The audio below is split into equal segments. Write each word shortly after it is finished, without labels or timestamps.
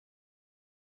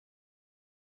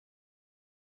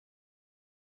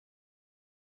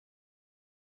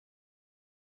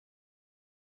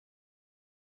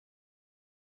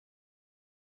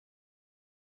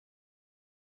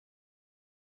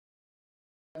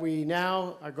We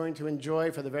now are going to enjoy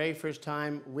for the very first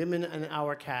time women in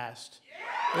our cast.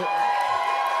 Yeah!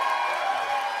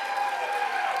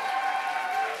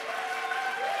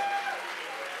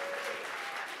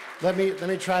 Let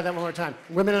me try that one more time.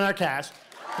 Women in our cast.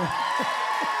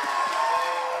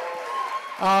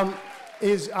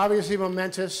 Is obviously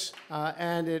momentous,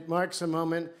 and it marks a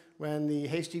moment when the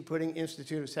Hasty Pudding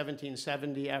Institute of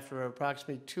 1770, after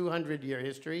approximately 200-year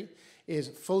history, is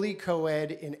fully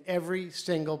co-ed in every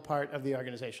single part of the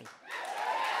organization.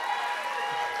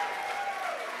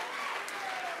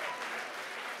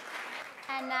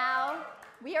 And now,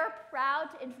 we are proud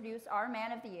to introduce our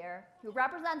Man of the Year, who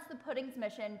represents the Pudding's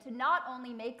mission to not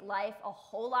only make life a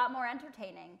whole lot more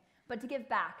entertaining, but to give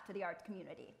back to the arts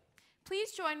community.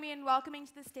 Please join me in welcoming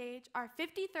to the stage our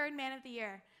 53rd Man of the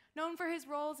Year, known for his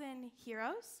roles in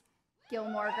Heroes,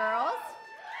 Gilmore Girls,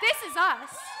 This Is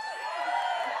Us,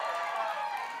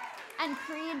 and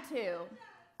Creed 2.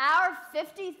 Our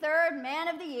 53rd Man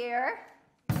of the Year,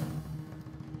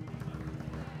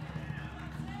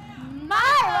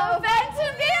 Milo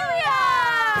Ventimiglia!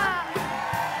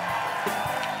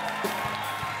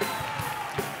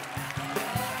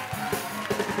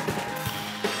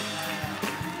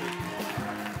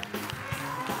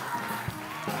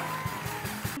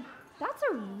 That's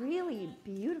a really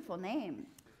beautiful name.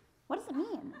 What does it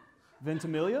mean?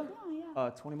 Ventimiglia? Oh,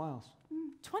 yeah. 20 miles.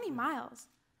 20 miles.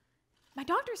 My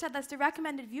doctor said that's the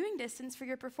recommended viewing distance for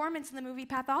your performance in the movie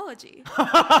Pathology.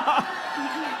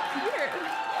 Weird.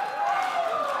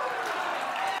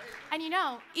 And you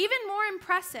know, even more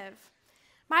impressive,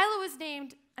 Milo was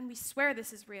named, and we swear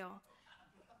this is real,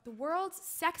 the world's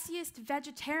sexiest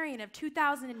vegetarian of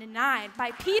 2009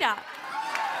 by PETA.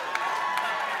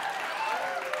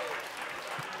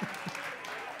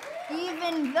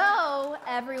 Even though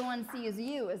everyone sees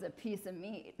you as a piece of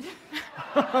meat.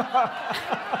 That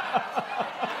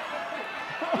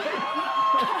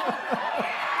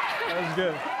was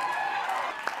good.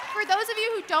 For those of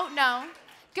you who don't know,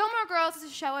 Gilmore Girls is a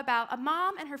show about a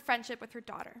mom and her friendship with her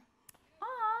daughter.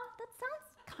 Aw, that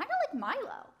sounds kind of like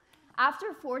Milo.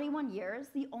 After 41 years,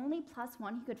 the only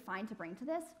 +1 he could find to bring to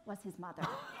this was his mother.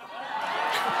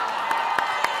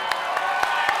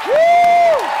 Woo!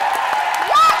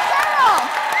 Yeah, girl!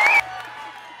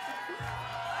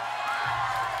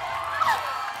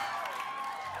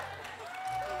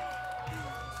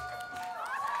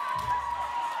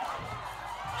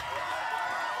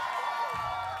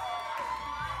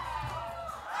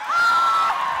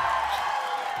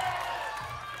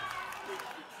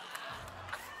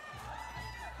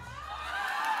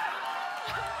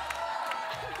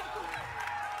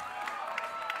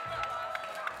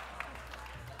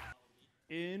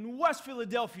 In West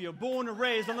Philadelphia, born and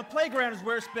raised, on the playground is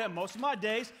where I spent most of my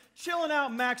days, chilling out,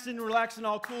 maxing, relaxing,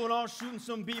 all cool and all, shooting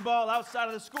some b-ball outside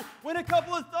of the school, when a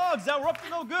couple of thugs that were up to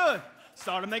no good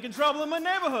started making trouble in my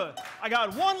neighborhood. I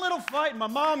got one little fight, and my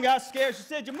mom got scared. She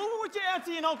said, "You're moving with your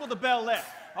auntie and uncle to Bel Air."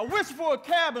 I whistled for a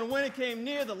cab, and when it came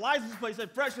near, the license plate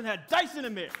said freshman had dice in the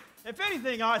mirror. If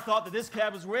anything, I thought that this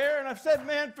cab was rare, and I said,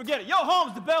 "Man, forget it. Yo,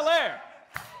 home's to Bel Air."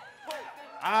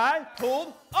 I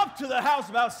pulled up to the house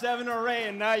about 7 or 8,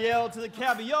 and I yelled to the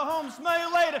cabbie, "Yo, home, smell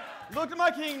you later." Looked at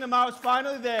my kingdom, I was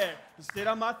finally there to sit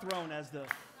on my throne as the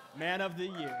Man of the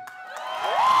Year.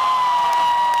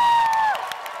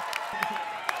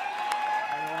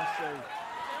 I want to say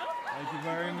thank you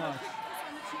very much.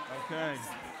 Okay.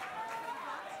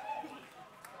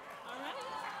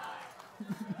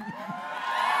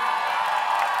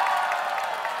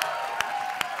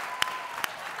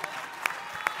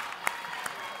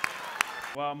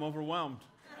 Well, I'm overwhelmed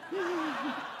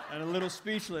and a little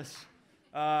speechless.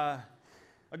 A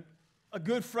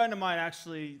good friend of mine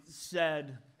actually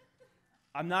said,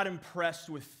 "I'm not impressed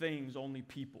with things, only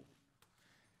people."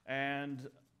 And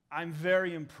I'm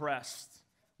very impressed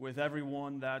with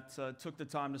everyone that took the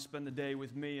time to spend the day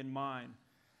with me and mine.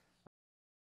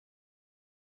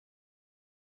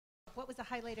 What was the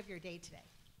highlight of your day today?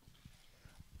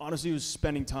 Honestly, it was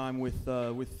spending time with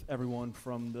everyone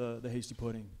from the Hasty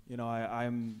Pudding. You know,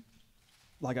 I'm,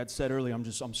 like I'd said earlier,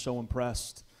 I'm so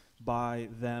impressed by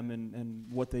them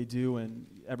and what they do, and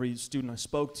every student I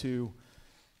spoke to,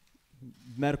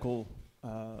 medical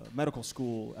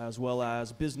school as well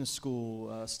as business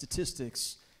school,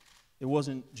 statistics. It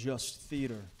wasn't just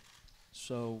theater,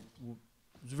 so it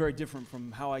was very different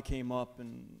from how I came up.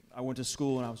 And I went to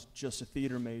school and I was just a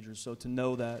theater major, so to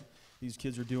know that these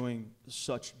kids are doing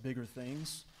such bigger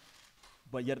things,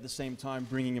 but yet at the same time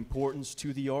bringing importance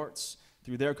to the arts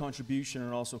through their contribution,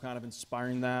 and also kind of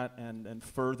inspiring that and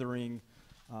furthering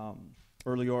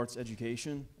early arts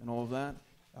education and all of that,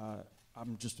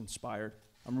 I'm just inspired.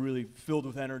 I'm really filled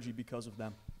with energy because of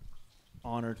them.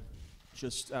 Honored,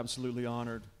 just absolutely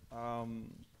honored.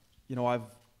 You know,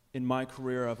 in my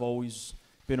career, I've always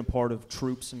been a part of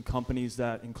troupes and companies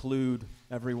that include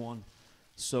everyone.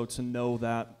 So to know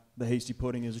that the Hasty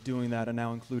Pudding is doing that and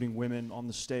now including women on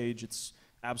the stage, it's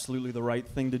absolutely the right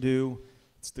thing to do.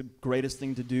 It's the greatest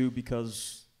thing to do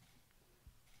because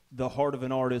the heart of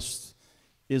an artist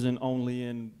isn't only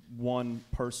in one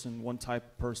person, one type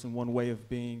of person, one way of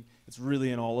being. It's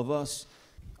really in all of us.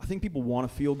 I think people want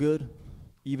to feel good,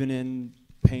 even in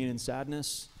pain and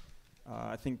sadness.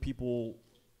 I think people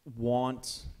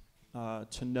want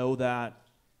to know that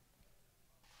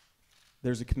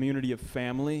there's a community of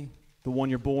family, the one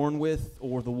you're born with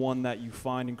or the one that you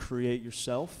find and create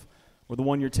yourself, or the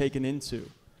one you're taken into.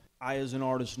 I, as an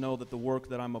artist, know that the work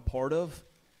that I'm a part of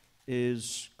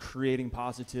is creating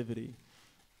positivity,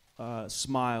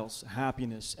 smiles,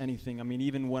 happiness, anything. I mean,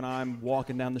 even when I'm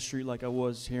walking down the street like I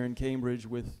was here in Cambridge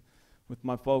with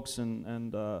my folks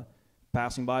and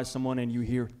passing by someone and you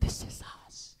hear, "This is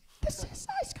us. This is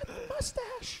us, got the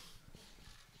mustache."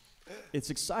 It's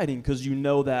exciting because you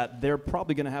know that they're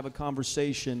probably going to have a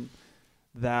conversation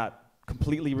that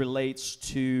completely relates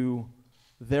to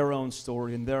their own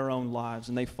story and their own lives,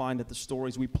 and they find that the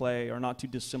stories we play are not too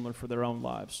dissimilar for their own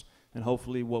lives. And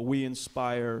hopefully what we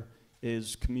inspire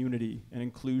is community and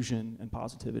inclusion and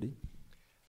positivity.